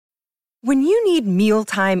When you need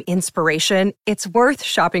mealtime inspiration, it's worth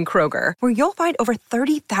shopping Kroger, where you'll find over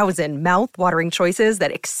 30,000 mouth-watering choices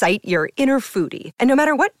that excite your inner foodie. And no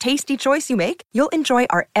matter what tasty choice you make, you'll enjoy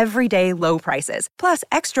our everyday low prices, plus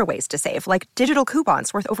extra ways to save, like digital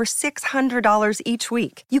coupons worth over $600 each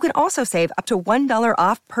week. You can also save up to $1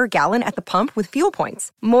 off per gallon at the pump with fuel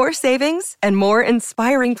points. More savings and more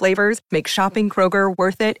inspiring flavors make shopping Kroger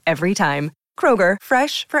worth it every time. Kroger,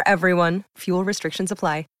 fresh for everyone. Fuel restrictions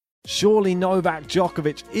apply. Surely Novak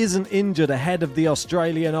Djokovic isn't injured ahead of the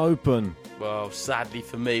Australian Open. Well, sadly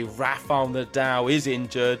for me, Rafael Nadal is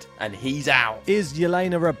injured and he's out. Is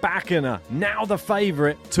Jelena Rybakina now the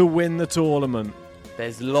favourite to win the tournament?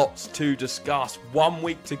 There's lots to discuss. 1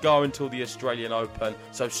 week to go until the Australian Open,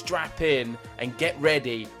 so strap in and get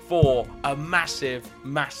ready for a massive,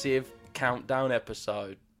 massive countdown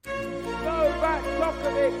episode. Novak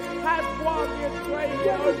Djokovic has won the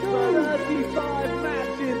Australian Open. 35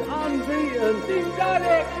 matches unbeaten. He's done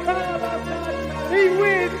it. He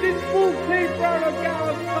wins his 14th Roland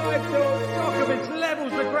Garros title. Djokovic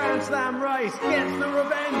levels the Grand Slam race, gets the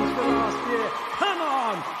revenge for last year. Come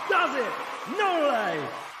on, does it? No way.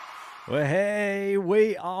 Well, hey,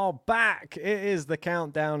 we are back. It is the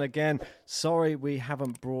countdown again. Sorry we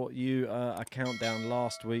haven't brought you a countdown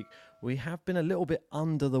last week. We have been a little bit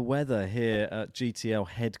under the weather here at GTL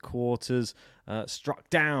headquarters, struck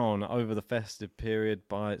down over the festive period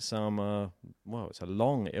by some, it's a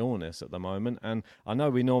long illness at the moment. And I know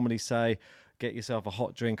we normally say, get yourself a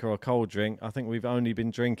hot drink or a cold drink. I think we've only been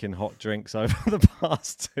drinking hot drinks over the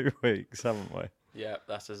past 2 weeks, haven't we? Yeah,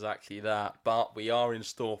 that's exactly that. But we are in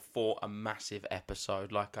store for a massive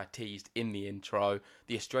episode, like I teased in the intro.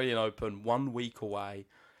 The Australian Open, 1 week away,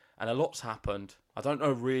 and a lot's happened. I don't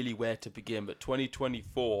know really where to begin, but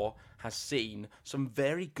 2024 has seen some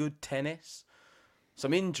very good tennis,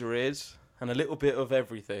 some injuries, and a little bit of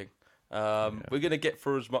everything. We're going to get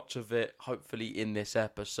through as much of it, hopefully, in this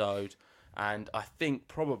episode. And I think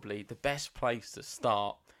probably the best place to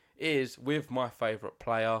start is with my favourite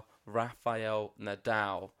player, Rafael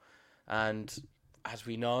Nadal. And as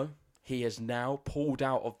we know, he has now pulled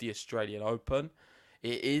out of the Australian Open.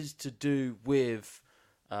 It is to do with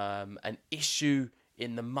an issue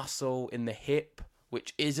in the muscle, in the hip,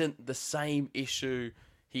 which isn't the same issue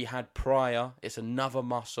he had prior. It's another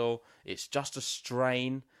muscle. It's just a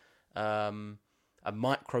strain, a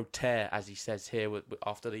micro tear, as he says here,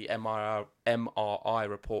 after the MRI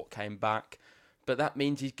report came back. But that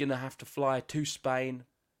means he's going to have to fly to Spain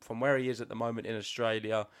from where he is at the moment in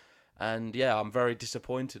Australia. And yeah, I'm very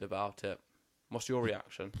disappointed about it. What's your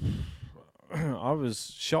reaction? I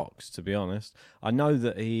was shocked, to be honest. I know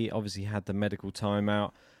that he obviously had the medical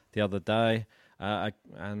timeout the other day,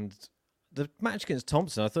 and the match against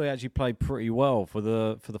Thompson, I thought he actually played pretty well for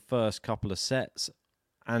the first couple of sets,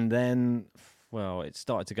 and then, well, it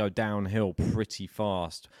started to go downhill pretty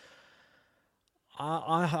fast.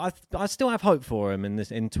 I still have hope for him in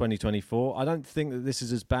 2024. I don't think that this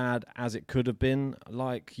is as bad as it could have been.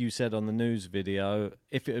 Like you said on the news video,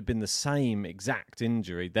 if it had been the same exact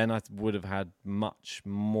injury, then I would have had much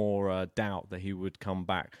more doubt that he would come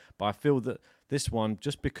back. But I feel that this one,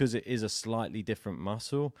 just because it is a slightly different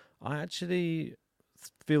muscle, I actually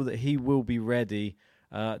feel that he will be ready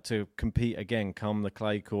to compete again come the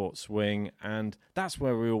clay court swing, and that's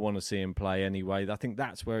where we all want to see him play anyway. I think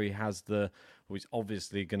that's where he has he's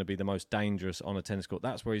obviously going to be the most dangerous on a tennis court.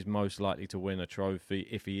 That's where he's most likely to win a trophy,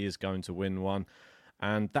 if he is going to win one.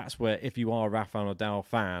 And that's where, if you are a Rafael Nadal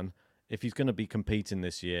fan, if he's going to be competing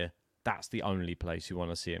this year, that's the only place you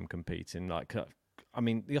want to see him competing. Like, I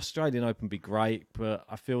mean, the Australian Open would be great, but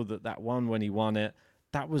I feel that one when he won it,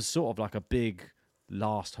 that was sort of like a big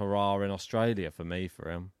last hurrah in Australia for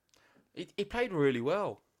him. He played really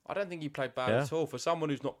well. I don't think he played bad at all. For someone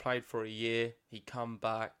who's not played for a year, he come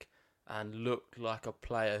back and looked like a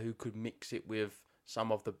player who could mix it with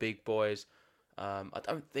some of the big boys. I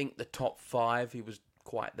don't think the top five, he was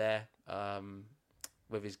quite there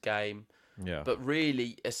with his game. Yeah. But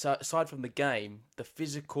really, aside from the game, the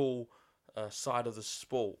physical side of the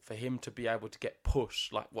sport, for him to be able to get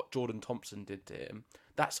pushed like what Jordan Thompson did to him,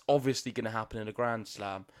 that's obviously going to happen in a Grand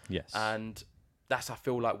Slam. Yes. And that's, I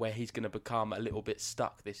feel like, where he's going to become a little bit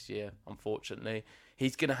stuck this year, unfortunately.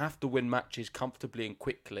 He's going to have to win matches comfortably and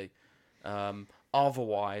quickly.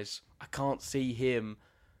 Otherwise, I can't see him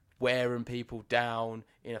wearing people down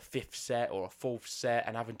in a fifth set or a fourth set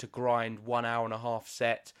and having to grind 1 hour and a half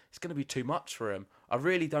set it's going to be too much for him. I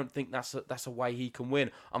really don't think that's a way he can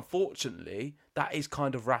win. Unfortunately, that is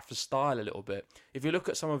kind of Rafa's style a little bit. If you look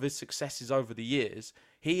at some of his successes over the years,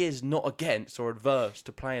 he is not against or adverse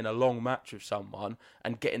to playing a long match with someone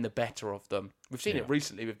and getting the better of them. We've seen it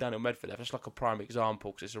recently with Daniel Medvedev. That's like a prime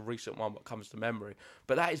example because it's a recent one that comes to memory.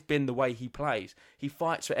 But that has been the way he plays. He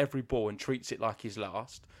fights for every ball and treats it like his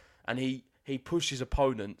last. And he pushes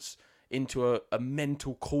opponents into a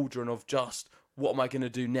mental cauldron of just, what am I going to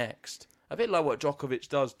do next? A bit like what Djokovic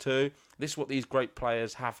does too. This is what these great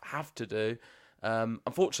players have to do.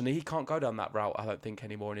 Unfortunately, he can't go down that route, I don't think,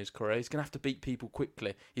 anymore in his career. He's going to have to beat people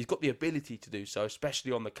quickly. He's got the ability to do so,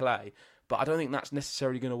 especially on the clay. But I don't think that's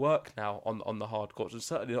necessarily going to work now on the hard courts, and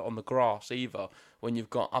certainly not on the grass either, when you've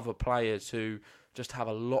got other players who just have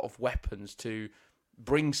a lot of weapons to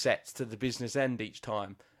bring sets to the business end each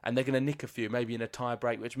time. And they're going to nick a few, maybe in a tie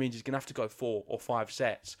break, which means he's going to have to go 4 or 5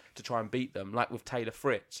 sets to try and beat them, like with Taylor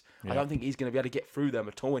Fritz. Yeah. I don't think he's going to be able to get through them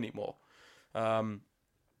at all anymore.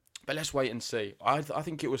 But let's wait and see. I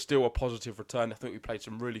think it was still a positive return. I think we played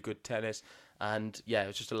some really good tennis. And, yeah, it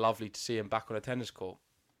was just lovely to see him back on a tennis court.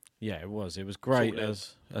 Yeah, it was. It was great.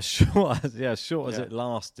 As short as it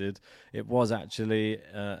lasted. It was actually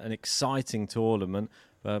an exciting tournament.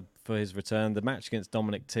 For his return. The match against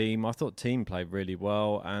Dominic Thiem, I thought Thiem played really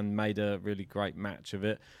well and made a really great match of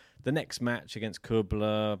it. The next match against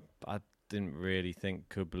Kubler, I didn't really think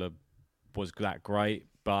Kubler was that great,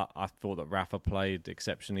 but I thought that Rafa played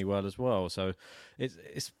exceptionally well as well. So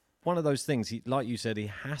it's one of those things, like you said,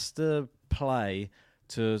 he has to play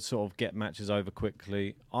to sort of get matches over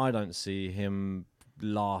quickly. I don't see him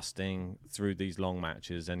lasting through these long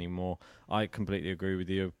matches anymore. I completely agree with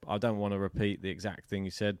you. I don't want to repeat the exact thing you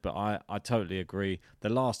said, but I totally agree. The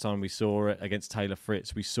last time we saw it against Taylor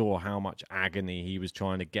Fritz, we saw how much agony he was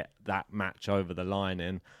trying to get that match over the line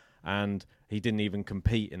in, and he didn't even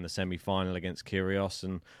compete in the semi-final against Kyrgios,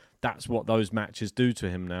 and that's what those matches do to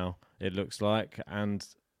him now, it looks like, and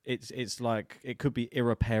it's like it could be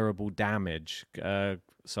irreparable damage.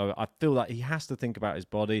 So I feel like he has to think about his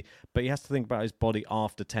body, but he has to think about his body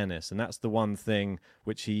after tennis. And that's the one thing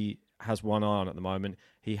which he has one eye on at the moment.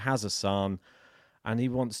 He has a son and he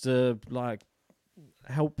wants to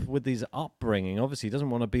help with his upbringing. Obviously, he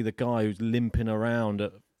doesn't want to be the guy who's limping around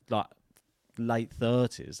at late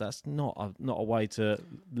 30s. That's not a way to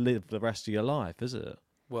live the rest of your life, is it?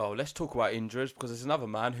 Well, let's talk about injuries because there's another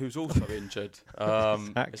man who's also injured.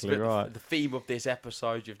 Exactly right. The theme of this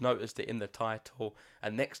episode, you've noticed it in the title.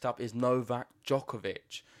 And next up is Novak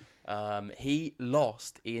Djokovic. He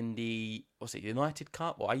lost in the, United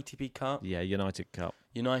Cup or ATP Cup? Yeah, United Cup.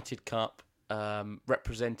 United Cup,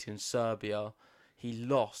 representing Serbia. He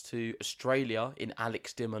lost to Australia in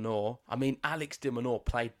Alex de Minaur. I mean, Alex de Minaur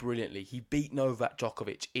played brilliantly. He beat Novak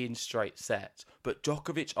Djokovic in straight sets. But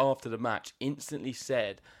Djokovic, after the match, instantly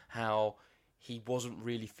said how he wasn't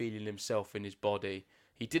really feeling himself in his body.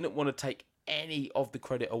 He didn't want to take any of the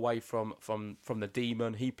credit away from the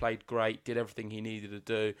Demon. He played great, did everything he needed to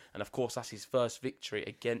do. And, of course, that's his first victory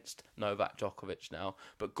against Novak Djokovic now.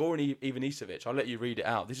 But Goran Ivanisevic, I'll let you read it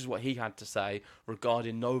out. This is what he had to say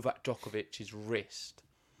regarding Novak Djokovic's wrist.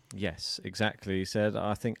 Yes, exactly. He said,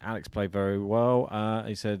 I think Alex played very well.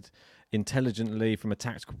 He said, intelligently, from a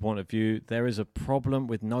tactical point of view, there is a problem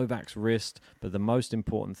with Novak's wrist, but the most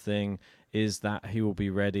important thing is that he will be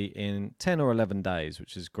ready in 10 or 11 days,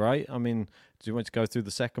 which is great. I mean, do you want to go through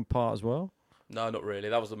the second part as well? No, not really.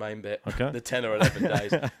 That was the main bit. Okay. The 10 or 11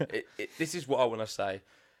 days. This is what I want to say.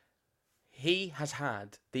 He has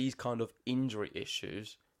had these kind of injury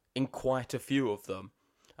issues in quite a few of them.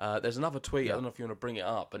 There's another tweet, I don't know if you want to bring it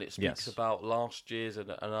up, but it speaks about last year's and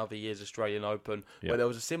another year's Australian Open, where there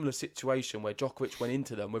was a similar situation where Djokovic went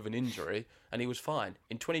into them with an injury and he was fine.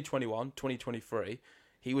 In 2021, 2023,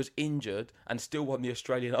 he was injured and still won the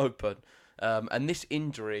Australian Open. And this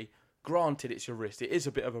injury, granted it's your wrist, it is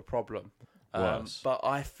a bit of a problem. But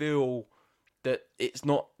I feel that it's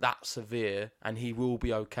not that severe and he will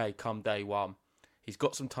be okay come day one. He's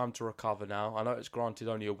got some time to recover now. I know it's granted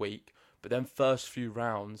only a week, but then first few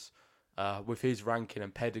rounds, with his ranking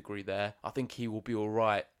and pedigree there, I think he will be all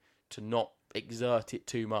right to not exert it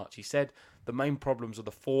too much. He said the main problems are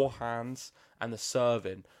the forehands and the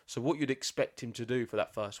serving. So what you'd expect him to do for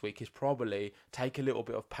that first week is probably take a little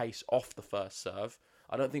bit of pace off the first serve.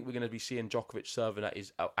 I don't think we're going to be seeing Djokovic serving at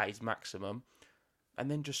his maximum.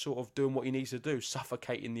 And then just sort of doing what he needs to do,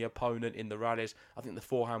 suffocating the opponent in the rallies. I think the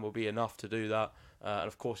forehand will be enough to do that. And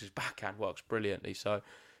of course his backhand works brilliantly. So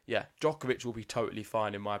yeah, Djokovic will be totally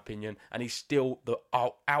fine in my opinion. And he's still the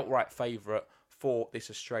outright favourite for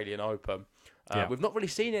this Australian Open. We've not really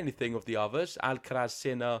seen anything of the others. Alcaraz,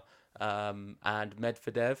 Sinner, and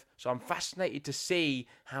Medvedev. So I'm fascinated to see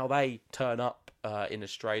how they turn up in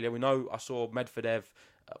Australia. We know I saw Medvedev,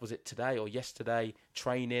 was it today or yesterday,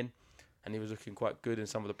 training, and he was looking quite good in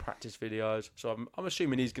some of the practice videos. So I'm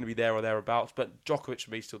assuming he's going to be there or thereabouts, but Djokovic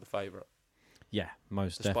for me is still the favourite. Yeah,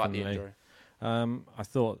 most despite definitely. the injury. I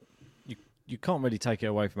thought you can't really take it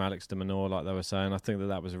away from Alex de Minaur, like they were saying. I think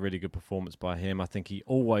that was a really good performance by him. I think he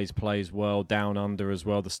always plays well down under as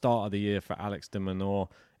well. The start of the year for Alex de Minaur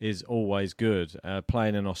is always good.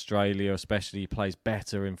 Playing in Australia especially, he plays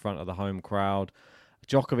better in front of the home crowd.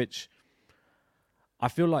 Djokovic, I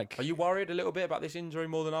feel like... Are you worried a little bit about this injury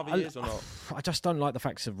more than other years or not? I just don't like the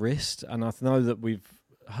facts of wrist, and I know that we've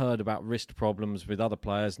heard about wrist problems with other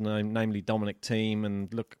players, namely Dominic Thiem,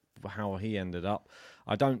 and look how he ended up.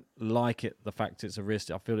 I don't like it, the fact it's a wrist.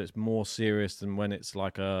 I feel it's more serious than when it's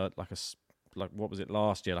like what was it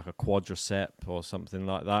last year, like a quadricep or something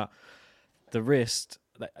like that. The wrist,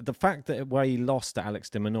 the fact that where he lost to Alex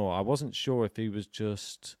de Minaur, I wasn't sure if he was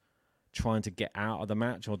just trying to get out of the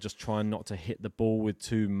match or just trying not to hit the ball with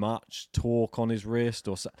too much torque on his wrist.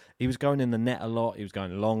 He was going in the net a lot. He was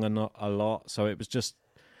going long a lot. So it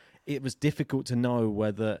was difficult to know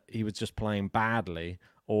whether he was just playing badly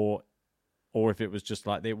or if it was just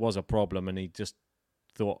like it was a problem and he just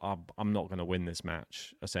thought, I'm not going to win this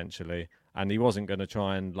match, essentially. And he wasn't going to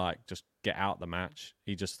try and just get out the match.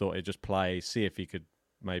 He just thought he'd just play, see if he could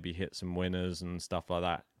maybe hit some winners and stuff like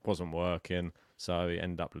that. It wasn't working, so he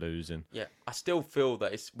ended up losing. Yeah, I still feel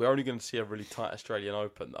that we're only going to see a really tight Australian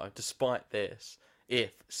Open, though. Despite this,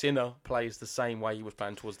 if Sinner plays the same way he was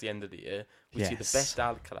playing towards the end of the year, we see the best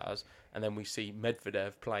Alcaraz, and then we see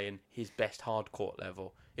Medvedev playing his best hard court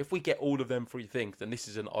level. If we get all of them three things, then this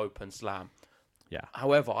is an open slam. Yeah.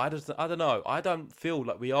 However, I don't know. I don't feel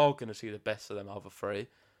like we are going to see the best of them other three.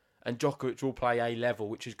 And Djokovic will play a level,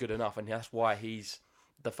 which is good enough, and that's why he's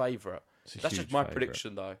the favourite. That's just my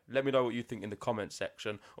prediction, though. Let me know what you think in the comments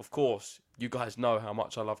section. Of course, you guys know how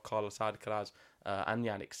much I love Carlos Alcaraz and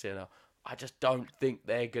Jannik Sinner. I just don't think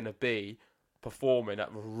they're going to be performing at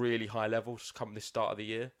really high levels come this start of the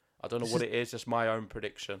year. I don't know what it is. Just my own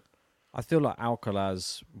prediction. I feel like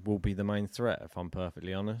Alcaraz will be the main threat, if I'm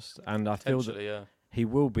perfectly honest. And I feel that he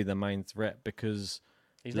will be the main threat because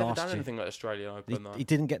he's never done anything like Australian Open, though. He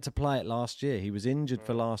didn't get to play it last year. He was injured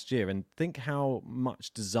for last year. And think how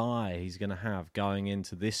much desire he's going to have going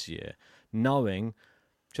into this year, knowing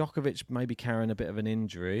Djokovic may be carrying a bit of an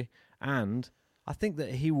injury. And I think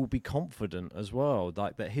that he will be confident as well,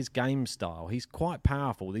 like that his game style, he's quite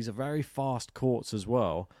powerful. These are very fast courts as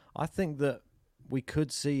well. I think that we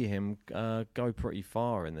could see him go pretty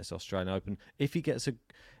far in this Australian Open. If he gets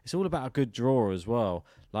it's all about a good draw as well.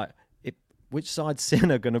 Like, which side's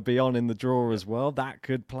Sinner going to be on in the draw as well? That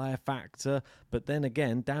could play a factor. But then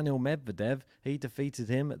again, Daniel Medvedev, he defeated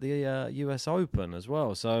him at the US Open as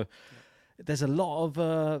well. So there's a lot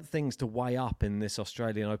of things to weigh up in this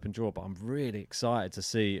Australian Open draw, but I'm really excited to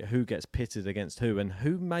see who gets pitted against who and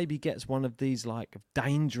who maybe gets one of these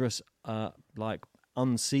dangerous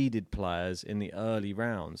unseeded players in the early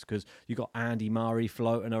rounds, because you've got Andy Murray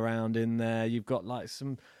floating around in there. You've got there's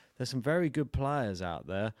some very good players out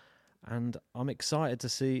there, and I'm excited to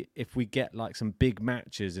see if we get some big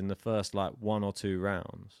matches in the first 1 or 2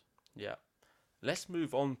 rounds. Yeah. Let's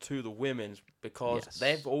move on to the women's, because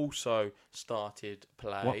they've also started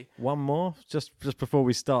play. One more, just before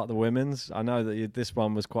we start the women's. I know that this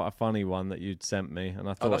one was quite a funny one that you'd sent me, and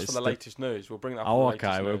I thought that's for the latest news. We'll bring that up. On the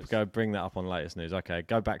latest news. We'll go bring that up on latest news. Okay,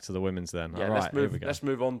 go back to the women's then. Yeah, all right, here we go. Let's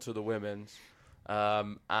move on to the women's.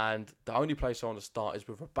 And the only place I want to start is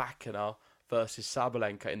with Rybakina versus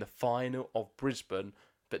Sabalenka in the final of Brisbane.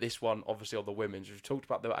 But this one, obviously, on the women's. We've talked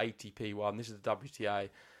about the ATP one. This is the WTA.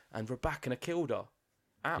 And Rybakina killed her.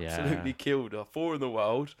 Absolutely killed her. 4 in the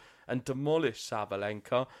world. And demolished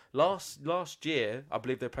Sabalenka. Last year, I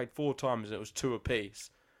believe they played 4 times and it was 2 apiece.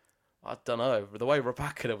 I don't know. The way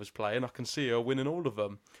Rybakina was playing, I can see her winning all of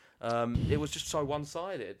them. It was just so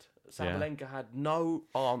one-sided. Sabalenka had no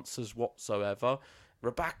answers whatsoever.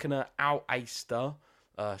 Rybakina out-aced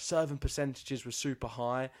her. Serving percentages were super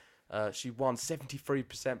high. She won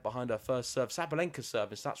 73% behind her first serve. Sabalenka's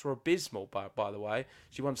service stats were abysmal, by the way.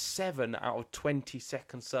 She won 7 out of 20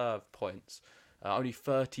 second serve points. Only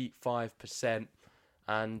 35%,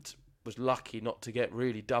 and was lucky not to get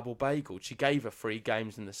really double bageled. She gave her 3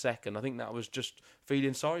 games in the second. I think that was just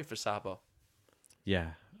feeling sorry for Saba.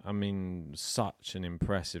 Yeah, I mean, such an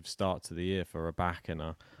impressive start to the year for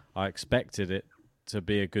Rybakina. I expected it to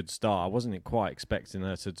be a good start. I wasn't quite expecting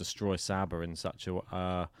her to destroy Saba in such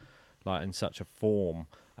a in such a form,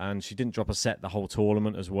 and she didn't drop a set the whole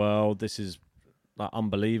tournament as well. This is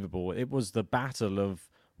unbelievable. It was the battle of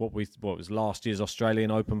what was last year's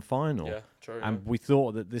Australian Open final. Yeah, true. And we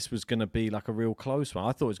thought that this was going to be like a real close one.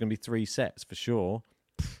 I thought it was going to be 3 sets for sure.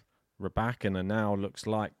 Rybakina now looks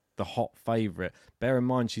like the hot favourite. Bear in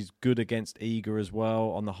mind, she's good against Iga as well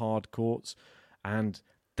on the hard courts. And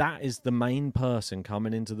that is the main person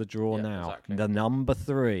coming into the draw now. Exactly. The number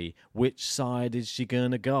 3. Which side is she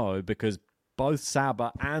going to go? Because both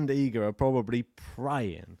Saba and Iga are probably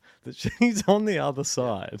praying that she's on the other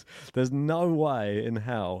side. There's no way in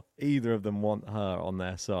hell either of them want her on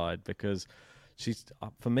their side because she's,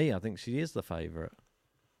 for me, I think she is the favourite.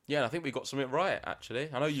 Yeah, and I think we got something right, actually.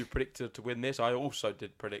 I know you predicted her to win this. I also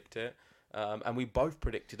did predict it. And we both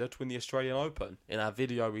predicted her to win the Australian Open in our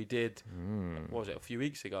video we did, what was it, a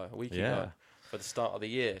week ago, for the start of the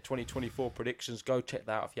year. 2024 predictions, go check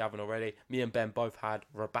that out if you haven't already. Me and Ben both had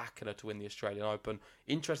Rybakina to win the Australian Open.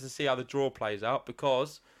 Interested to see how the draw plays out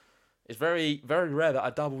because it's very, very rare that I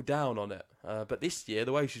double down on it. But this year,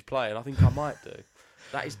 the way she's playing, I think I might do.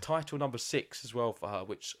 That is title number 6 as well for her,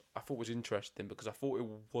 which I thought was interesting because I thought it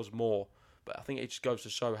was more. But I think it just goes to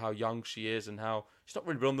show how young she is and how she's not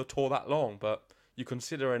really been on the tour that long. But you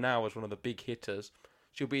consider her now as one of the big hitters.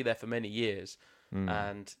 She'll be there for many years.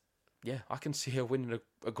 And yeah, I can see her winning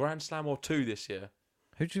a Grand Slam or 2 this year.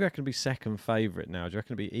 Who do you reckon will be second favourite now? Do you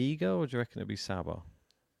reckon it'll be Iga or do you reckon it'll be Saba?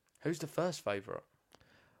 Who's the first favourite?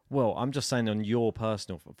 Well, I'm just saying on your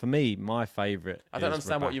personal... For me, my favourite I don't is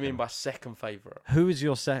understand what you Rybakina. mean by second favourite. Who is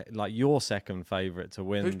your your second favourite to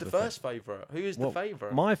win? Who's the first favourite? Who is the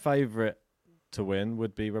favourite? My favourite to win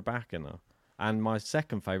would be Rybakina. And my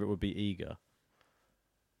second favourite would be Iga.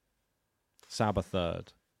 Saba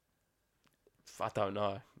third. I don't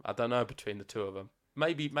know. I don't know between the two of them.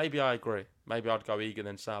 Maybe I agree. Maybe I'd go Egan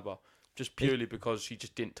then Saba, just purely because she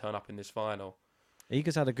just didn't turn up in this final.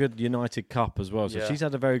 Iga's had a good United Cup as well, so she's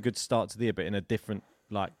had a very good start to the year, but in a different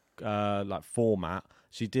like format.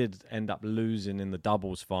 She did end up losing in the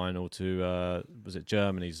doubles final to was it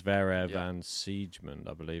Germany's Zverev and Siegmund,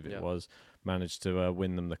 I believe it was, managed to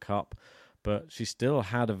win them the cup. But she still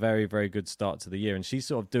had a very, very good start to the year, and she's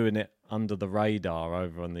sort of doing it under the radar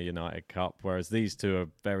over on the United Cup, whereas these two are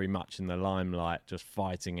very much in the limelight, just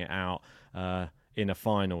fighting it out in a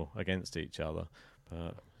final against each other.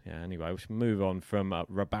 But yeah, anyway, we should move on from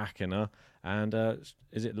Rybakina, and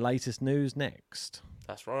is it latest news next?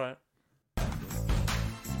 That's right.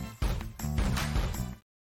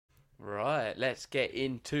 Right, let's get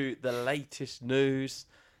into the latest news.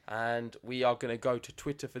 And we are going to go to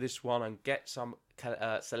Twitter for this one and get some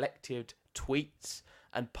selected tweets.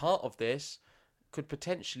 And part of this could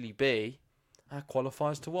potentially be our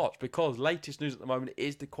qualifiers to watch. Because latest news at the moment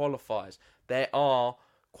is the qualifiers. There are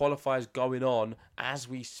qualifiers going on as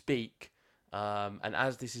we speak. And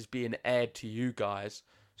as this is being aired to you guys.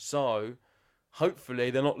 So hopefully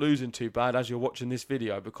they're not losing too bad as you're watching this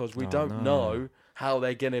video. Because we don't know how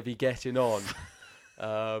they're going to be getting on.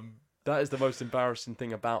 That is the most embarrassing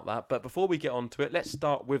thing about that. But before we get on to it, let's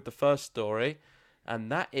start with the first story.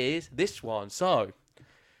 And that is this one. So,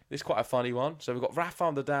 this is quite a funny one. So, we've got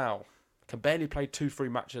Rafael Nadal. Can barely play 2-3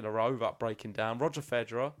 matches in a row without breaking down. Roger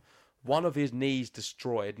Federer, one of his knees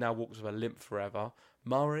destroyed, now walks with a limp forever.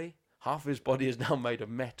 Murray, half of his body is now made of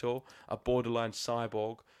metal, a borderline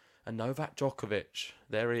cyborg. And Novak Djokovic,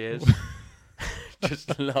 there he is.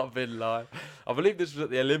 Just loving life. I believe this was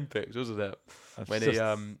at the Olympics, wasn't it?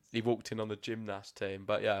 When he walked in on the gymnast team.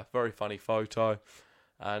 But yeah, very funny photo.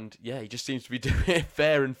 And yeah, he just seems to be doing it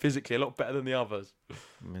fair and physically a lot better than the others.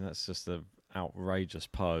 I mean, that's just an outrageous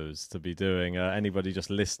pose to be doing. Anybody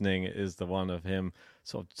just listening is the one of him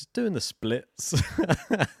sort of just doing the splits.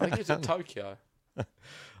 I think it's at Tokyo. I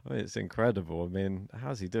mean, it's incredible. I mean,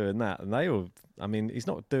 how's he doing that? And he's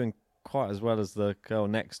not doing quite as well as the girl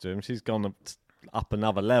next to him. She's gone up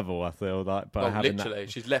another level, I feel like. But literally,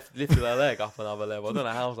 she's lifted her leg up another level. I don't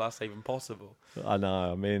know how that's even possible. I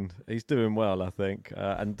know. I mean, he's doing well, I think.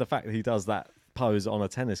 And the fact that he does that pose on a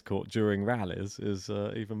tennis court during rallies is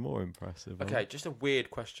even more impressive. Okay, just a weird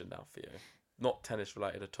question now for you. Not tennis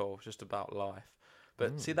related at all, just about life.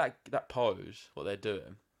 But see that pose, what they're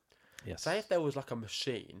doing? Yes. Say if there was like a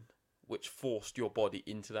machine which forced your body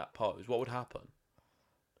into that pose, what would happen?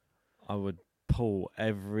 I would pull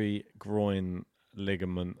every groin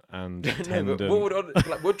ligament and tendon.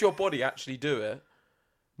 Would your body actually do it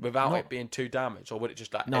without it being too damaged, or would it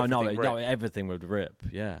just like no, everything would rip.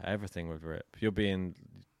 Yeah, everything would rip. You'll be in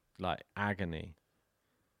like agony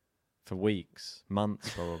for weeks, months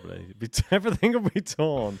probably. Everything will be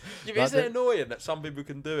torn. Yeah, but isn't it annoying that some people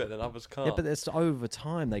can do it and others can't? Yeah, but it's over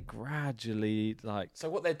time. They gradually So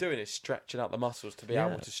what they're doing is stretching out the muscles to be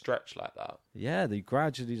able to stretch like that. Yeah, they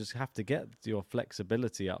gradually just have to get your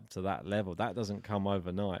flexibility up to that level. That doesn't come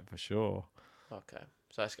overnight for sure. Okay.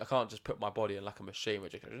 So I can't just put my body in like a machine,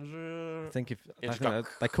 which I think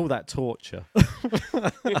they call that torture. I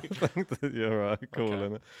think that you're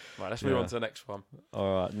calling it. Right, let's move on to the next one.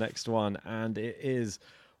 All right, next one, and it is,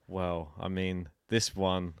 well, I mean, this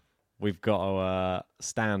one we've got to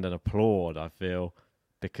stand and applaud. I feel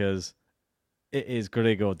because it is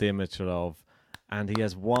Grigor Dimitrov, and he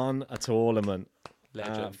has won a tournament.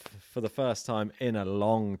 Legend. For the first time in a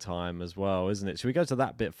long time as well, isn't it? Should we go to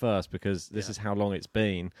that bit first because this is how long it's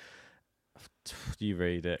been? You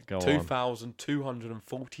read it. Go on.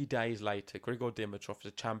 2,240 days later, Grigor Dimitrov is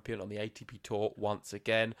a champion on the ATP Tour once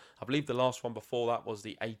again. I believe the last one before that was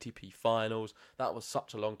the ATP Finals. That was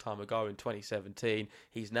such a long time ago in 2017.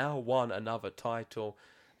 He's now won another title.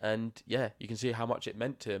 And yeah, you can see how much it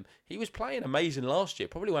meant to him. He was playing amazing last year.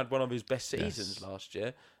 Probably had one of his best seasons last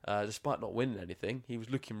year, despite not winning anything. He was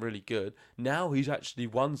looking really good. Now he's actually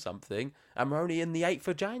won something, and we're only in the 8th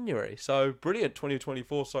of January. So brilliant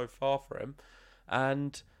 2024 so far for him.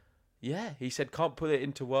 And yeah, he said, can't put it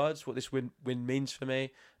into words what this win means for me.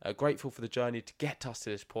 Grateful for the journey to get us to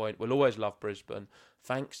this point. We'll always love Brisbane.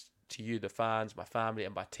 Thanks to you, the fans, my family,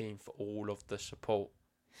 and my team for all of the support.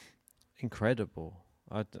 Incredible.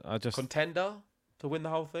 I just contender to win the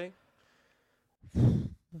whole thing.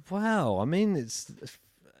 Wow, I mean,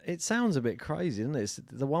 it sounds a bit crazy, doesn't it? It's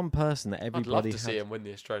the one person that everybody. I'd love to see him win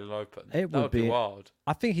the Australian Open. That would be wild.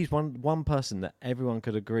 I think he's one person that everyone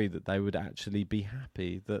could agree that they would actually be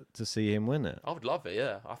happy to see him win it. I would love it.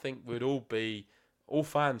 Yeah, I think we'd all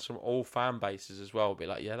fans from all fan bases as well would be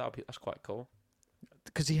like, yeah, that's quite cool.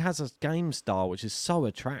 Because he has a game style which is so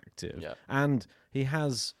attractive, and he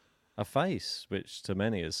has a face which to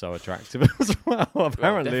many is so attractive as well.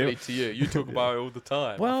 Apparently, definitely to you. You talk about it all the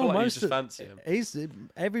time. Well, I feel like most you just fancy him.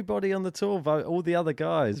 Everybody on the tour vote. All the other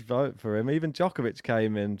guys vote for him. Even Djokovic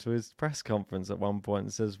came in to his press conference at one point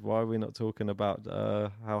and says, "Why are we not talking about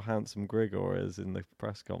how handsome Grigor is in the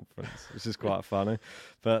press conference?" Which is quite funny.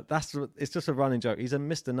 But it's just a running joke. He's a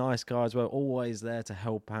Mr. Nice guy as well. Always there to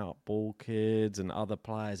help out ball kids and other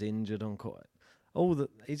players injured on court.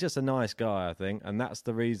 He's just a nice guy, I think, and that's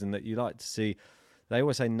the reason that you like to see. They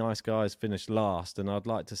always say nice guys finish last, and I'd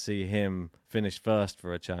like to see him finish first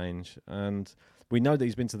for a change. And we know that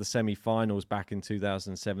he's been to the semi-finals back in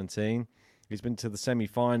 2017. He's been to the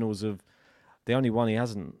semi-finals of the only one he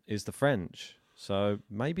hasn't is the French. So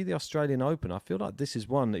maybe the Australian Open. I feel like this is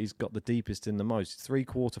one that he's got the deepest in the most. 3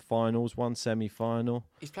 quarterfinals, 1 semi-final.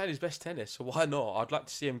 He's played his best tennis, so why not? I'd like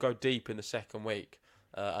to see him go deep in the second week.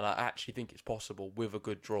 And I actually think it's possible with a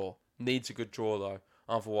good draw. Needs a good draw, though.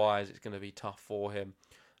 Otherwise, it's going to be tough for him.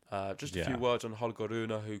 Just a few words on Holger Rune,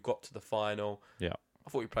 who got to the final. Yeah, I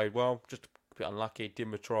thought he played well. Just a bit unlucky.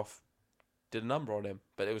 Dimitrov did a number on him.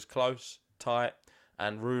 But it was close, tight.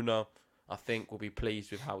 And Rune, I think, will be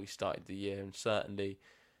pleased with how he started the year. And certainly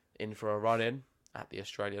in for a run-in at the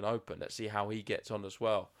Australian Open. Let's see how he gets on as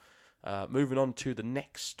well. Moving on to the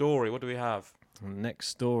next story. What do we have? Next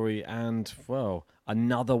story, and well,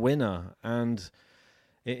 another winner, and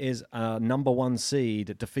it is a number 1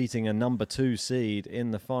 seed defeating a number 2 seed in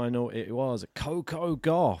the final. It was Coco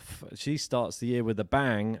Gauff. She starts the year with a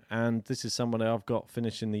bang, and this is someone I've got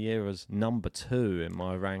finishing the year as number 2 in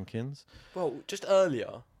my rankings. Well, just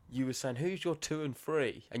earlier you were saying who's your 2 and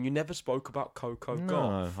 3, and you never spoke about Coco Gauff.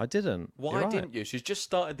 No, I didn't. Why didn't you? She's just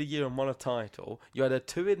started the year and won a title. You had a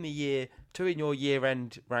 2 in your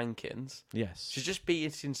year-end rankings. Yes. She's just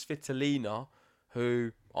beaten Svitolina,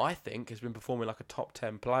 who I think has been performing like a top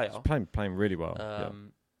 10 player. She's playing really well.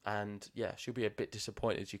 And yeah, she'll be a bit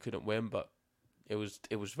disappointed she couldn't win, but it was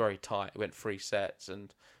very tight. It went 3 sets,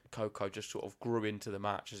 and Coco just sort of grew into the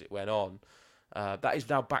match as it went on. That is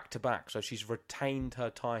now back-to-back, so she's retained her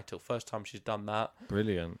title. First time she's done that.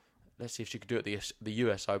 Brilliant. Let's see if she could do it at the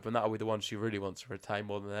US Open. That'll be the one she really wants to retain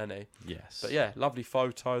more than any. Yes. But yeah, lovely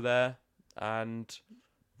photo there, and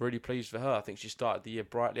really pleased for her. I think she started the year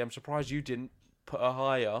brightly. I'm surprised you didn't put her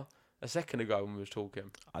higher a second ago when we was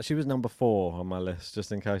talking. She was number 4 on my list,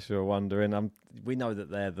 just in case you were wondering. We know that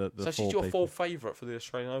they're the so she's your 4th favourite for the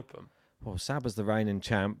Australian Open? Well, Saba's the reigning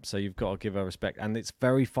champ, so you've got to give her respect. And it's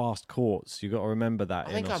very fast courts. You've got to remember that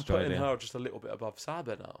in Australia. I think I'm putting her just a little bit above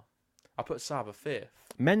Saba now. I put Saba 5th.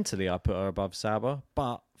 Mentally, I put her above Saba,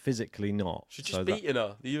 but physically not. She's just beaten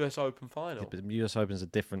her, the US Open final. Yeah, but the US Open is a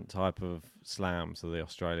different type of slam to the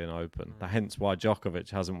Australian Open. Hence why Djokovic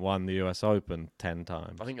hasn't won the US Open 10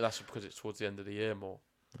 times. I think that's because it's towards the end of the year more.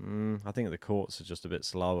 I think the courts are just a bit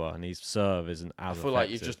slower, and his serve isn't as effective. I feel like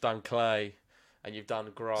you've just done clay and you've done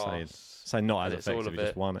grass. Say not as effective, he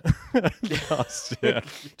just won it. Last year.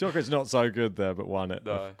 Djokovic's not so good there, but won it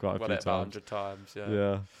quite a few times. About 100 times,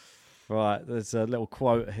 Yeah. Right, there's a little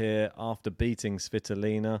quote here. After beating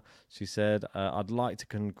Svitolina, she said, I'd like to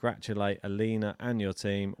congratulate Alina and your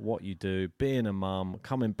team. What you do, being a mum,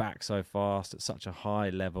 coming back so fast at such a high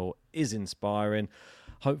level is inspiring.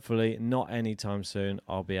 Hopefully, not anytime soon,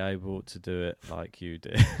 I'll be able to do it like you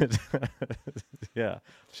did. Yeah,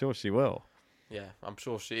 sure she will. Yeah, I'm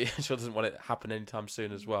sure she doesn't want it to happen anytime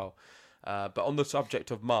soon as well. But on the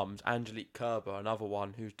subject of mums, Angelique Kerber, another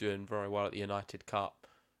one who's doing very well at the United Cup.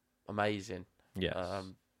 Amazing. Yes.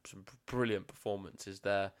 Some brilliant performances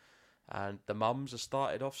there. And the mums have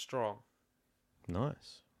started off strong.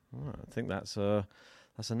 Nice. Right, I think that's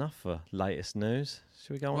enough for latest news.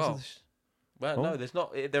 Should we go on to the... No, there's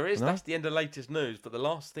not. There is. No? That's the end of latest news. But the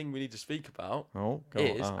last thing we need to speak about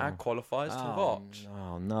is our qualifiers to watch.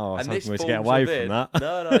 Oh no! I was and hoping to get away from that.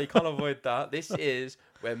 No, you can't avoid that. This is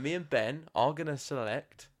where me and Ben are going to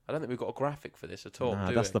select. I don't think we've got a graphic for this at all.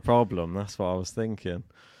 No, that's the problem. That's what I was thinking.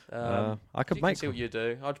 I could you can see what you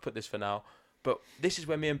do. I'll just put this for now. But this is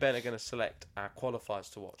where me and Ben are going to select our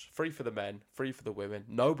qualifiers to watch. 3 for the men, 3 for the women.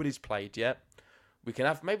 Nobody's played yet. We can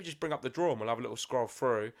have maybe just bring up the draw and we'll have a little scroll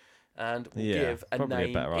through. And we'll give a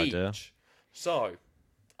name each. Idea. So,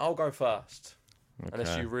 I'll go first. Okay.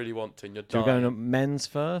 Unless you really want to and you're dying. Do you go men's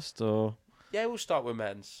first or? Yeah, we'll start with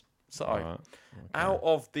men's. So, out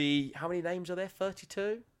of the... How many names are there?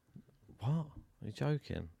 32? What? Are you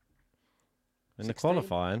joking? In 16? The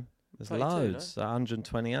qualifying? There's 32, loads. No?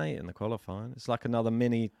 128 in the qualifying. It's like another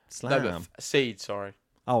mini slam. No, but seeds, sorry.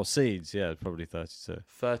 Oh, seeds. Yeah, probably 32.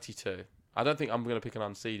 32. I don't think I'm going to pick an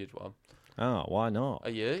unseeded one. Oh, why not? Are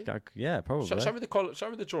you? Yeah, probably. Show me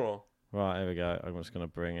the draw. Right, here we go. I'm just going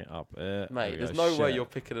to bring it up. Mate, there's no way you're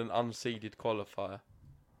picking an unseeded qualifier.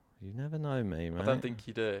 You never know me, mate. I don't think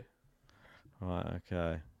you do. Right,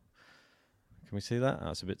 okay. Can we see that?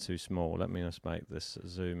 That's a bit too small. Let me just make this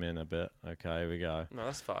zoom in a bit. Okay, here we go. No,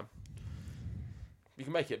 that's fine. You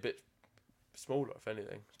can make it a bit smaller, if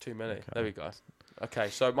anything. It's too many. Okay. There we go. Okay,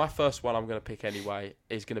 so my first one I'm going to pick anyway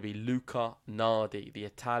is going to be Luca Nardi, the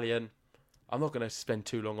Italian. I'm not going to spend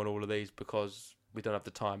too long on all of these because we don't have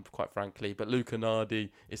the time, quite frankly. But Luca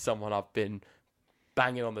Nardi is someone I've been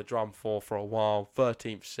banging on the drum for a while.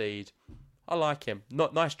 13th seed. I like him.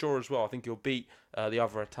 Nice draw as well. I think he'll beat the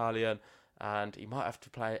other Italian. And he might have to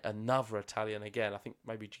play another Italian again. I think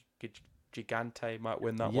maybe Gigante might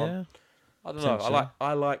win that one. I don't know.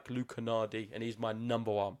 I like Luca Nardi, and he's my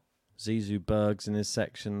number one. Zizou Berg's in his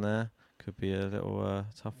section there. Could be a little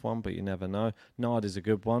tough one, but you never know. Nardi's a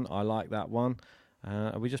good one. I like that one.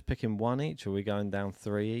 Are we just picking one each, or are we going down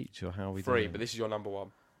 3 each, or how are we doing? 3, but this is your number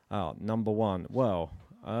one. Oh, number one. Well,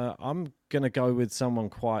 I'm going to go with someone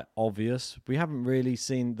quite obvious. We haven't really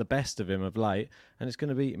seen the best of him of late, and it's going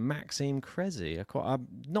to be Maxime Cressy. I'm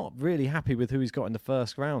not really happy with who he's got in the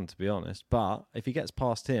first round, to be honest, but if he gets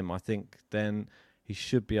past him, I think then he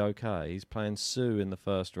should be okay. He's playing Sue in the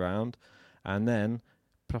first round, and then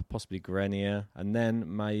possibly Grenier, and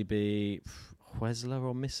then maybe Huesler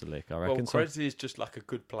or Misalik, I reckon. Well, Cressy is just like a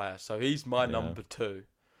good player, so he's my number 2.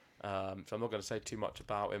 So I'm not going to say too much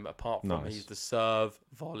about him, apart from he's the serve,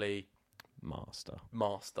 volley... Master.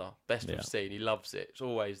 Best we've seen. He loves it. It's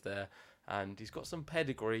always there. And he's got some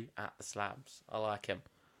pedigree at the slams. I like him.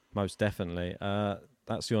 Most definitely.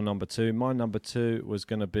 That's your number 2. My number 2 was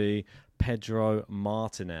going to be Pedro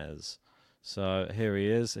Martinez. So here he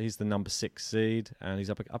is. He's the number 6 seed, and he's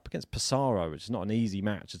up against Pissarro, which is not an easy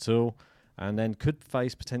match at all. And then could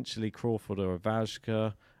face potentially Crawford or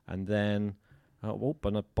Ivashka, and then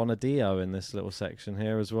Bonadio in this little section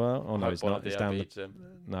here as well. Oh no, he's not. He's down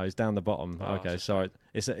he's down the bottom. Oh, okay, sorry.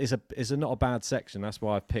 It's not a bad section. That's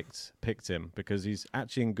why I picked him, because he's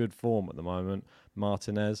actually in good form at the moment,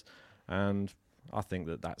 Martinez, and I think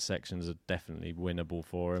that sections are definitely winnable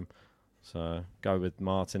for him. So go with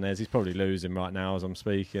Martinez. He's probably losing right now as I'm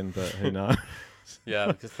speaking, but who knows? Yeah,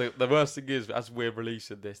 because the worst thing is, as we're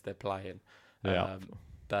releasing this, they're playing. Yeah.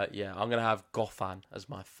 But yeah, I'm going to have Goffin as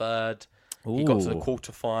my 3rd. Ooh. He got to the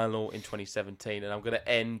quarterfinal in 2017, and I'm going to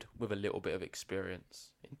end with a little bit of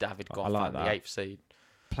experience in David Goffin, like the 8th seed.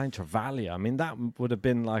 Playing Travaglia. I mean, that would have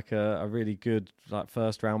been like a really good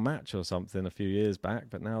first round match or something a few years back,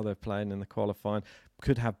 but now they're playing in the qualifying.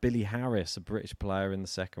 could have Billy Harris, a British player, in the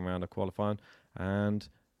second round of qualifying. And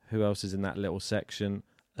who else is in that little section?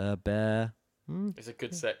 Bear. It's a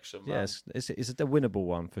good section, man. Yes, it's a winnable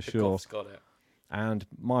one for sure. Golf's got it. And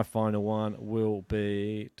my final one will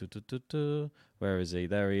be where is he?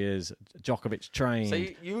 There he is. Djokovic trained. So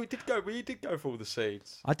you did go for all the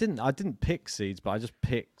seeds. I didn't pick seeds, but I just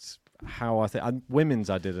picked how I think. Women's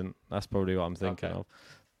I didn't. That's probably what I'm thinking of.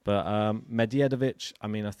 But Medvedev, I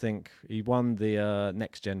mean, I think he won the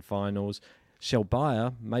next gen finals.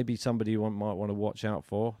 Shelbaya, maybe somebody you might want to watch out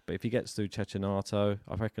for. But if he gets through Cecchinato,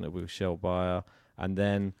 I reckon it will be Shelbaya. And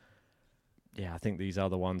then, I think these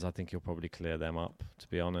other ones, I think he'll probably clear them up, to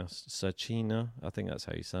be honest. Serchina, I think that's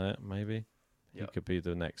how you say it, maybe. He could be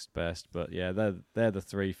the next best. But yeah, they're the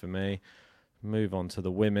three for me. Move on to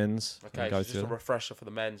the women's. Okay, so just a refresher for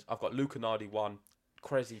the men's. I've got Luca Nardi 1,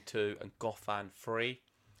 Cressy 2, and Goffin 3.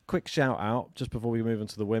 Quick shout out just before we move on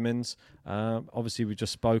to the women's. Obviously, we've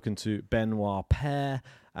just spoken to Benoit Paire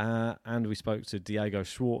and we spoke to Diego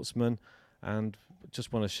Schwartzman, and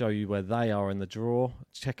just want to show you where they are in the draw.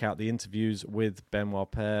 Check out the interviews with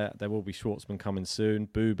Benoit Paire. There will be Schwartzman coming soon,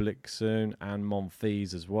 Bublik soon, and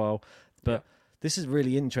Monfils as well. But this is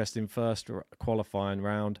really interesting first qualifying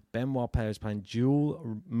round. Benoit Paire is playing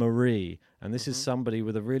Jules Marie, and this is somebody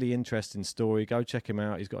with a really interesting story. Go check him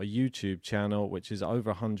out. He's got a YouTube channel which is over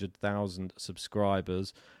 100,000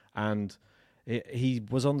 subscribers, and he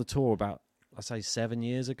was on the tour about, I say, 7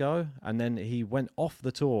 years ago, and then he went off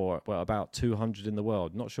the tour, about 200 in the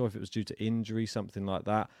world. Not sure if it was due to injury, something like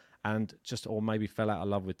that, or maybe fell out of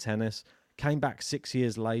love with tennis. Came back 6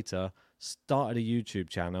 years later, started a YouTube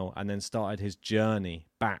channel, and then started his journey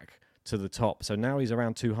back to the top. So now he's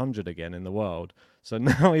around 200 again in the world. So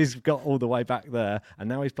now he's got all the way back there, and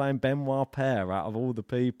now he's playing Benoit Paire out of all the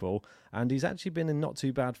people, and he's actually been in not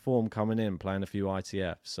too bad form coming in, playing a few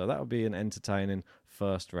ITFs. So that would be an entertaining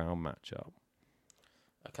first round matchup.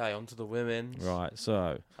 Okay, on to the women's. Right,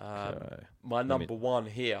 so my number one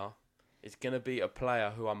here is going to be a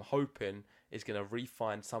player who I'm hoping is going to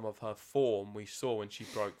refine some of her form we saw when she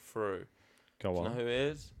broke through. Go on. Do you know who it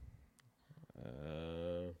is?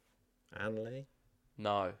 Anley?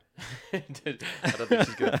 No. I don't think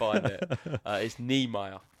she's going to find it. It's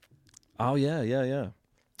Niemeyer. Oh, yeah.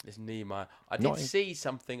 It's Niemeyer. I did see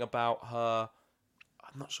something about her.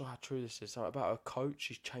 I'm not sure how true this is. Something about her coach.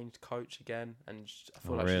 She's changed coach again, and I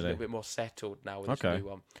feel like she's a little bit more settled now with this new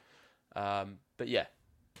one. But yeah,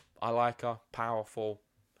 I like her. Powerful.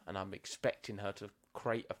 And I'm expecting her to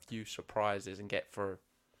create a few surprises and get through.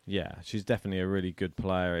 Yeah, she's definitely a really good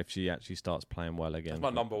player if she actually starts playing well again. That's my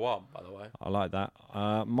number one, by the way. I like that.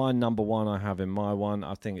 My number one I have in my one,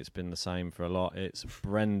 I think it's been the same for a lot. It's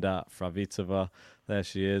Brenda Fravitova. There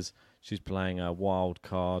she is. She's playing a wild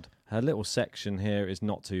card. Her little section here is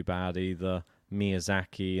not too bad either.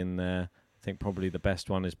 Miyazaki in there. I think probably the best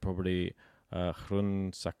one is probably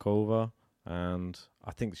Hrunsakova. And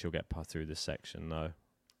I think she'll get put through this section, though.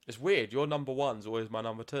 It's weird. Your number one's always my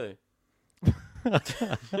number two.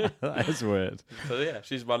 That is weird. So yeah,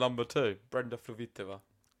 she's my number two, Brenda Flavitova.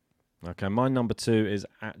 Okay, my number two is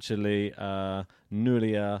actually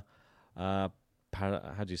Nuria. How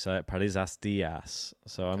do you say it? Parizas Diaz.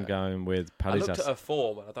 So I'm going with Parizas. I looked at her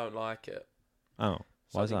form and I don't like it. Oh,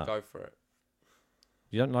 why is that? I didn't go for it.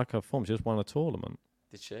 You don't like her form? She just won a tournament.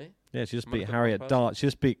 Did she? Yeah, she just beat Harriet Dart. She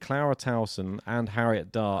just beat Clara Towson and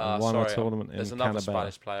Harriet Dart and won a tournament in Canberra. There's another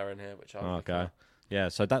Spanish player in here, which I'm okay. Yeah,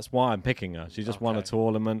 so that's why I'm picking her. She just won a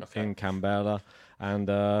tournament in Canberra, and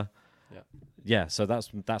so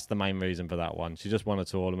that's the main reason for that one. She just won a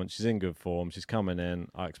tournament. She's in good form. She's coming in.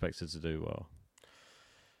 I expect her to do well.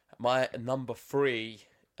 My number three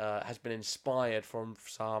has been inspired from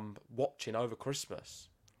some watching over Christmas.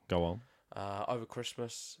 Go on. Over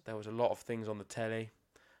Christmas, there was a lot of things on the telly.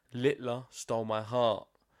 Littler stole my heart,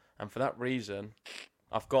 and for that reason,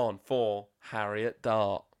 I've gone for Harriet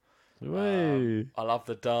Dart. I love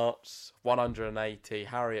the darts. 180,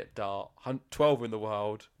 Harriet Dart, 12 in the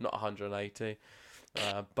world, not 180.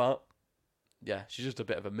 But yeah, she's just a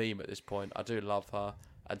bit of a meme at this point. I do love her,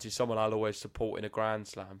 and she's someone I'll always support in a Grand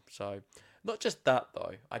Slam. So, not just that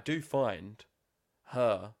though, I do find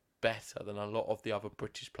her better than a lot of the other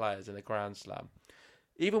British players in a Grand Slam.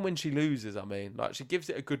 Even when she loses, I mean, like, she gives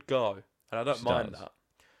it a good go, and I don't mind that.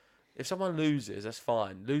 If someone loses, that's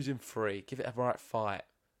fine. Losing free, give it a right fight.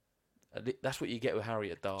 That's what you get with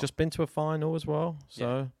Harriet Dart. Just been to a final as well, so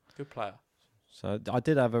yeah, good player. So I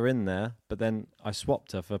did have her in there, but then I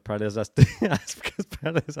swapped her for Parizas Diaz because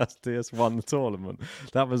Parizas Diaz won the tournament.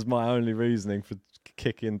 That was my only reasoning for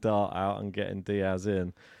kicking Dart out and getting Diaz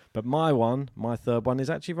in. But my third one, is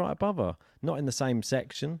actually right above her. Not in the same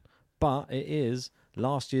section, but it is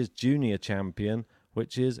last year's junior champion,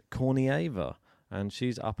 which is Kornieva. And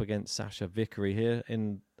she's up against Sasha Vickery here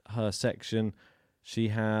in her section. She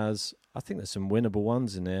has, I think there's some winnable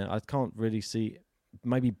ones in here. I can't really see,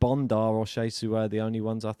 maybe Bondar or Shea Sue are the only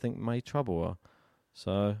ones I think may trouble her.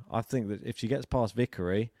 So I think that if she gets past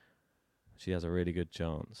Vickery, she has a really good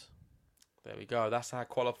chance. There we go. That's our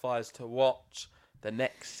qualifiers to watch. The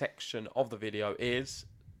next section of the video is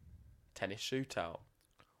tennis shootout.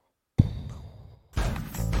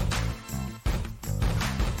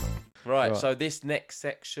 Right, so this next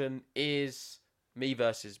section is me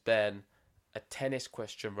versus Ben, a tennis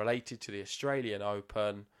question related to the Australian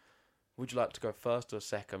Open. Would you like to go first or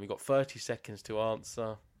second? We've got 30 seconds to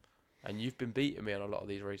answer, and you've been beating me on a lot of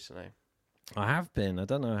these recently. I have been. I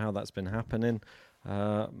don't know how that's been happening.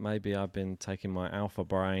 Maybe I've been taking my alpha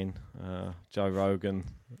brain. Joe Rogan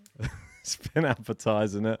has been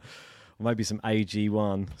advertising it. Or maybe some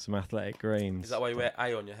AG1, some athletic greens. Is that why you wear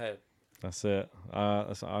A on your head? That's it.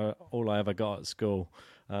 That's all I ever got at school.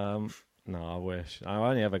 No, I wish. I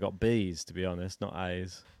only ever got B's, to be honest, not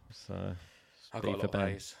A's. So I got a lot of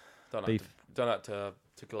A's. Don't have to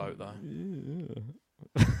gloat, though.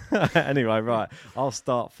 Anyway, right. I'll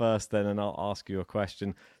start first then, and I'll ask you a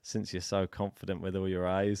question since you're so confident with all your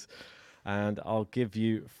A's. And I'll give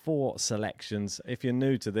you 4 selections. If you're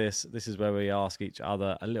new to this is where we ask each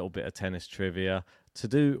other a little bit of tennis trivia to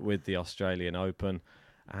do with the Australian Open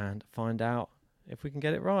and find out if we can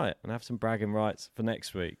get it right and have some bragging rights for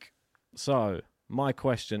next week. So, my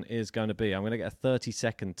question is going to be, I'm going to get a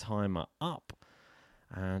 30-second timer up.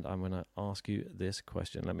 And I'm going to ask you this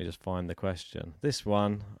question. Let me just find the question. This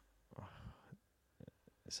one,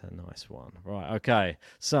 it's a nice one. Right, okay.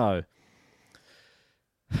 So,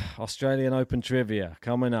 Australian Open trivia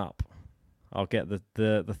coming up. I'll get the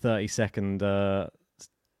 30-second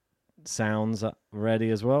sounds ready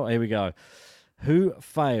as well. Here we go. Who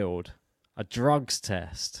failed a drugs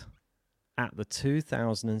test at the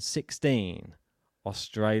 2016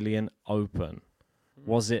 Australian Open?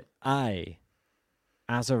 Was it A,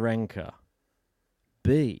 Azarenka,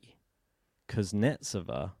 B,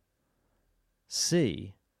 Kuznetsova,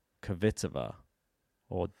 C, Kvitova,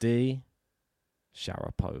 or D,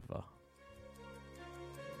 Sharapova?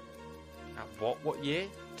 At what year?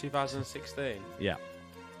 2016? Yeah.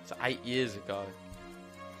 So 8 years ago.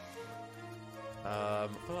 I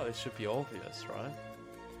feel like this should be obvious, right?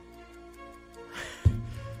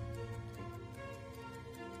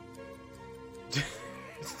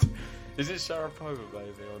 Is it Sharapova,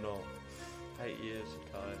 baby, or not? 8 years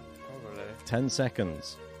ago, probably. 10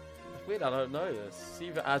 seconds. It's weird, I don't know this. It's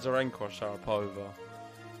either Azarenka or Sharapova.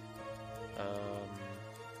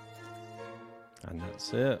 And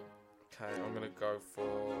that's it. Okay, I'm gonna go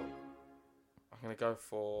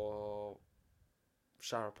for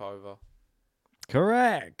Sharapova.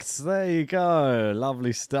 Correct. There you go.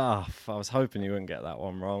 Lovely stuff. I was hoping you wouldn't get that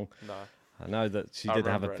one wrong. No. I know that she did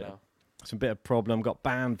have some bit of problem. Got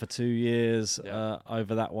banned for 2 years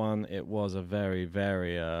over that one. It was a very,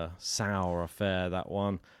 very sour affair, that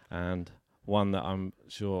one. And one that I'm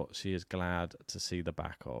sure she is glad to see the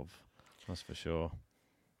back of. That's for sure.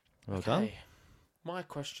 Well done. My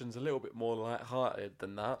question's a little bit more light-hearted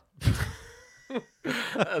than that.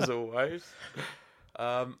 As always.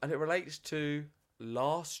 And it relates to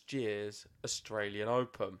last year's Australian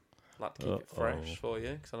Open. I'd like to keep it fresh for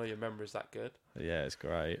you, because I know your memory's that good. Yeah, it's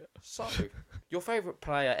great. So, your favourite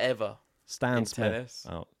player ever in tennis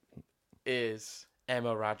is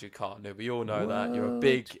Emma Raducanu. We all know that. You're a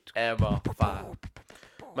big Emma fan.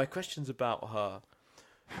 My question's about her.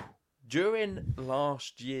 During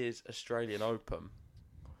last year's Australian Open,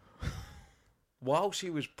 while she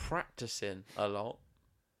was practicing a lot,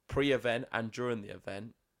 pre-event and during the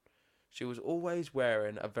event, she was always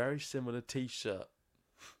wearing a very similar T-shirt.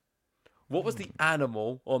 What was the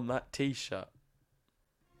animal on that T-shirt?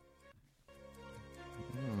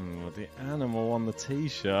 The animal on the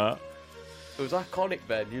T-shirt. It was iconic,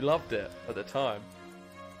 Ben. You loved it at the time.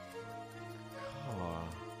 Oh,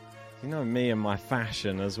 you know me and my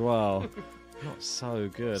fashion as well. Not so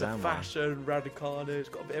good, am I? Fashion, Raducanu, it's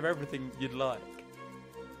got a bit of everything you'd like.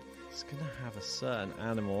 It's going to have a certain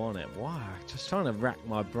animal on it. Why? Just trying to rack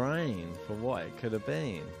my brain for what it could have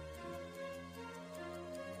been.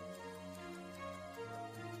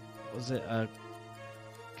 Was it a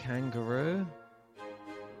kangaroo?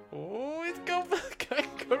 Oh, it's got the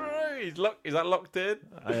kangaroo. Is that locked in?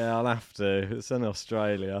 Yeah, I'll have to. It's in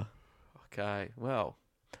Australia. Okay, well,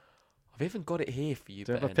 I've even got it here for you,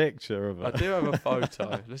 Do you Ben. have a picture of it? I do have a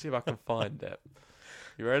photo. Let's see if I can find it.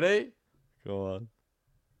 You ready? Go on.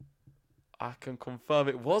 I can confirm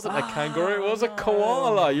it wasn't a kangaroo. It was a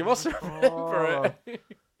koala. You must remember it.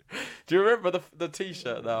 Do you remember the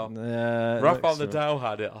T-shirt now? Yeah. Rafael Nadal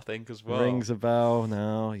had it, I think, as well. Rings a bell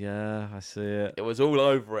now. Yeah, I see it. It was all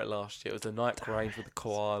over it last year. It was the Nike range with the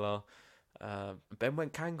koala. Ben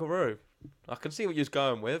went kangaroo. I can see what you was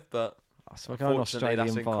going with, but So we're going unfortunately, that's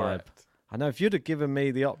Australian vibe. incorrect. I know if you'd have given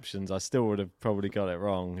me the options, I still would have probably got it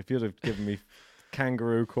wrong. If you'd have given me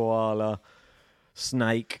kangaroo, koala,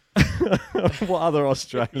 snake, what other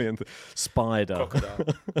Australian? Spider. Crocodile.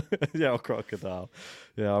 Yeah, or crocodile.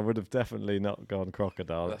 Yeah, I would have definitely not gone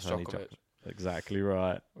crocodile. That's only Djokovic. Exactly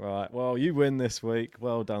right. Right. Well, you win this week.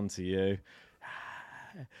 Well done to you.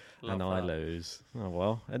 And I lose. Oh,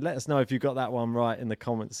 well. And let us know if you got that one right in the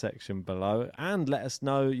comments section below. And let us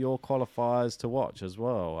know your qualifiers to watch as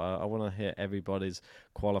well. I want to hear everybody's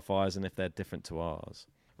qualifiers and if they're different to ours.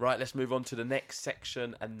 Right, let's move on to the next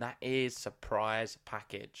section, and that is surprise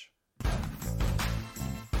package.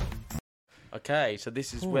 Okay, so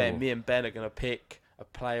this is where me and Ben are going to pick a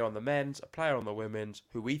player on the men's, a player on the women's,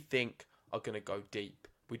 who we think are going to go deep.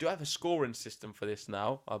 We do have a scoring system for this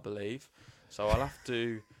now, I believe. So I'll have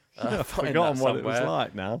to I've find forgotten that what it was somewhere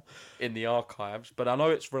like now. in the archives. But I know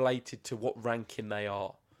it's related to what ranking they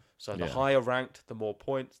are. So the higher ranked, the more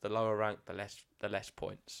points. The lower ranked, the less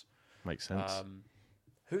points. Makes sense.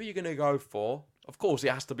 Who are you going to go for? Of course,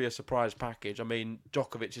 it has to be a surprise package. I mean,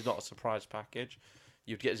 Djokovic is not a surprise package.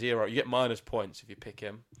 You'd get 0. You get minus points if you pick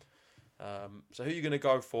him. So who are you going to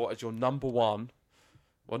go for as your number one?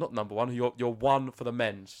 Well, not number one. Your one for the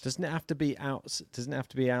men's. Doesn't it have to be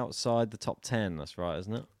outside the top 10? That's right,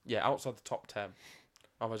 isn't it? Yeah, outside the top 10.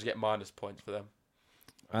 Otherwise, you get minus points for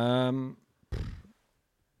them.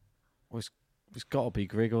 It's got to be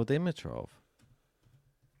Grigor Dimitrov.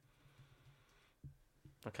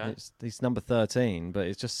 Okay. He's number 13, but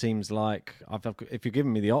it just seems like if you're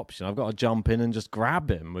giving me the option, I've got to jump in and just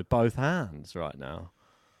grab him with both hands right now.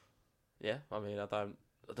 Yeah, I mean, I don't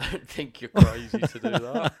think you're crazy to do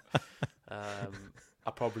that.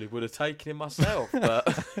 I probably would have taken him myself, but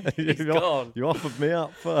he's gone. You offered me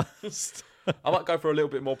up first. I might go for a little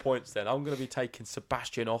bit more points then. I'm going to be taking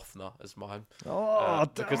Sebastian Offner as mine.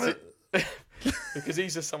 Because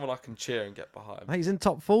he's just someone I can cheer and get behind. Mate, he's in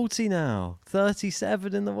top 40 now.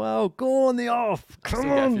 37 in the world. Go on the off. Come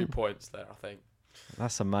Still on. get a few points there, I think.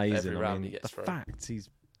 That's amazing. Every round he gets the through. fact he's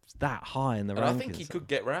that high in the rankings. I think he could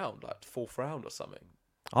get round, like 4th round or something.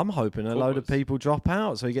 I'm hoping a load of people drop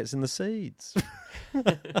out so he gets in the seeds. No,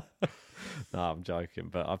 I'm joking,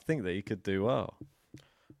 but I think that he could do well.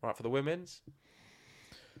 Right, for the women's?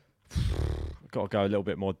 Got to go a little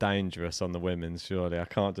bit more dangerous on the women's, surely. I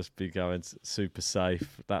can't just be going super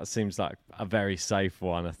safe. That seems like a very safe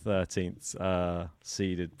one, a 13th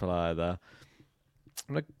seeded player there.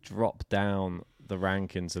 I'm going to drop down the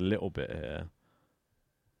rankings a little bit here.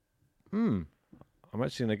 I'm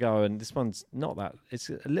actually going to go, and this one's not that... It's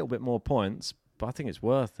a little bit more points, but I think it's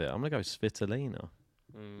worth it. I'm going to go Svitolina.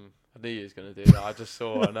 I knew you was going to do that. I just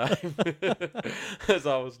saw her name. As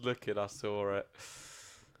I was looking, I saw it.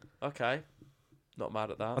 Okay. Not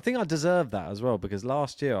mad at that. I think I deserve that as well, because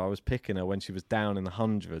last year I was picking her when she was down in the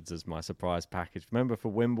hundreds as my surprise package. Remember for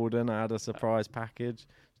Wimbledon, I had a surprise package.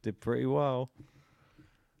 Did pretty well.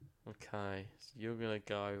 Okay. So you're going to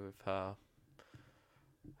go with her.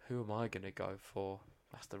 Who am I going to go for?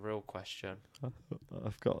 That's the real question.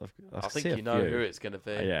 I think you know who it's going to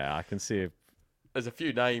be. Yeah, I can see it. There's a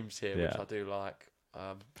few names here which I do like.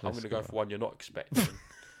 I'm going to go for one you're not expecting.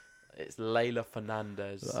 It's Leylah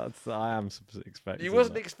Fernandez. I am expecting. You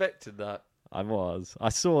wasn't expecting that. I was. I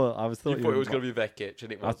thought it was going to be Vekic,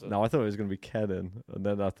 and it wasn't. I thought it was going to be Kenin, and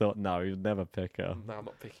then I thought, no, you'd never pick her. No, I'm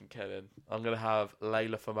not picking Kenin. I'm going to have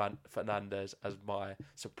Leylah Fernandez as my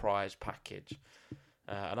surprise package.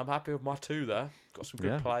 And I'm happy with my two there. Got some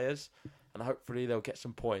good players, and hopefully they'll get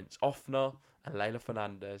some points. Offner and Leylah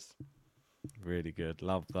Fernandez. Really good.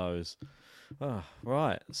 Love those. Oh,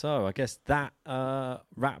 right. So I guess that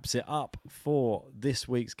wraps it up for this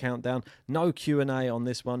week's countdown. No Q&A on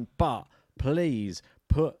this one, but please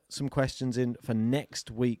put some questions in for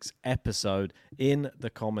next week's episode in the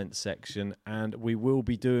comments section, and we will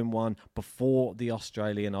be doing one before the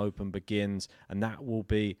Australian Open begins, and that will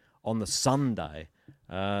be on the Sunday.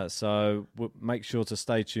 So make sure to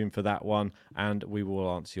stay tuned for that one, and we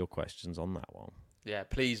will answer your questions on that one. Yeah,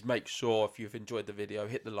 please make sure if you've enjoyed the video,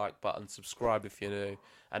 hit the like button, subscribe if you're new,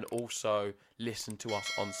 and also listen to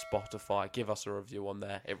us on Spotify. Give us a review on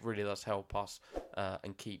there. It really does help us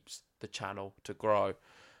and keeps the channel to grow.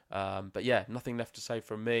 But yeah, nothing left to say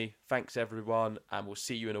from me. Thanks everyone, and we'll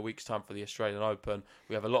see you in a week's time for the Australian Open.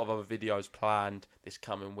 We have a lot of other videos planned this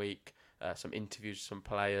coming week. some interviews with some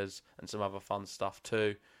players, and some other fun stuff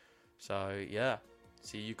too. So yeah,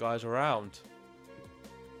 see you guys around.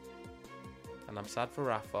 And I'm sad for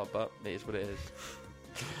Rafa, but it is what it is.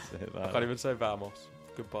 I can't even say vamos.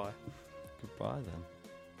 Goodbye. Goodbye then.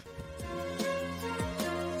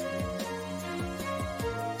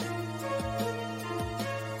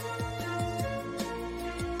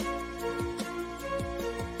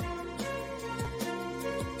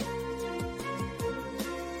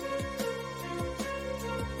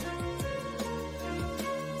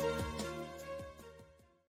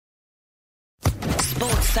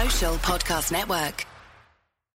 Sports Social Podcast Network.